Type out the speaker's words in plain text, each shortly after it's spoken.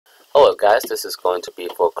Hello guys, this is going to be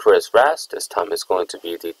for Chris Ras. This time is going to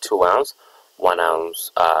be the 2 ounce, 1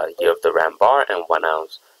 ounce Year of the Ram bar, and 1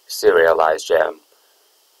 ounce serialized gem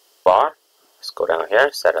bar. Let's go down here,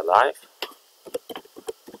 set it live,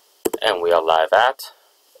 and we are live at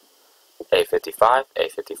 8:55.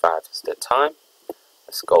 8:55 is the time.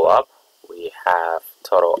 Let's go up. We have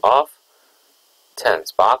total of 10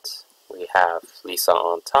 spots. We have Lisa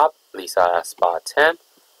on top. Lisa at spot 10.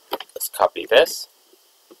 Let's copy this.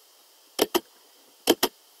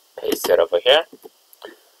 Paste it over here.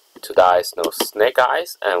 2 dice, no snake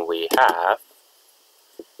eyes, and we have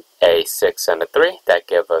a 6 and a 3. That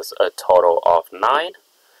gives us a total of 9,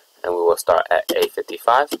 and we will start at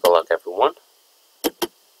 8:55. Good luck, everyone.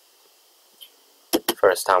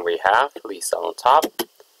 First time we have Lisa on top.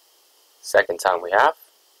 Second time we have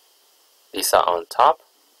Lisa on top.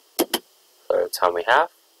 Third time we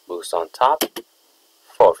have Moose on top.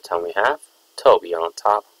 Fourth time we have Toby on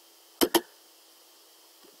top.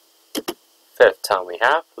 Fifth time we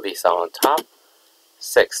have Lisa on top.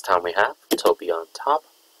 Sixth time we have Toby on top.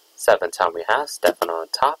 Seventh time we have Stefan on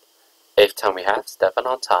top. Eighth time we have Stefan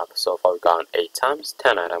on top. So far we've gone 8 times.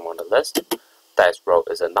 10 items on the list. Dice roll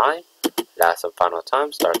is a 9. Last and final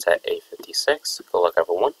time starts at 8:56. Good luck,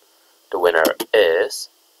 everyone. The winner is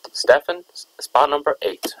Stefan, spot number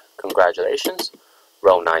 8. Congratulations.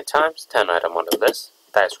 Roll 9 times. 10 items on the list.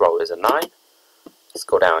 Dice roll is a 9. Let's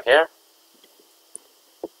go down here.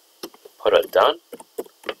 Put it done.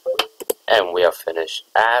 And we are finished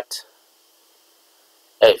at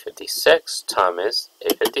 8:56. Time is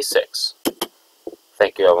 8:56.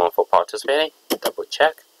 Thank you everyone for participating. Double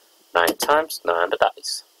check. 9 times, 9 on the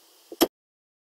dice.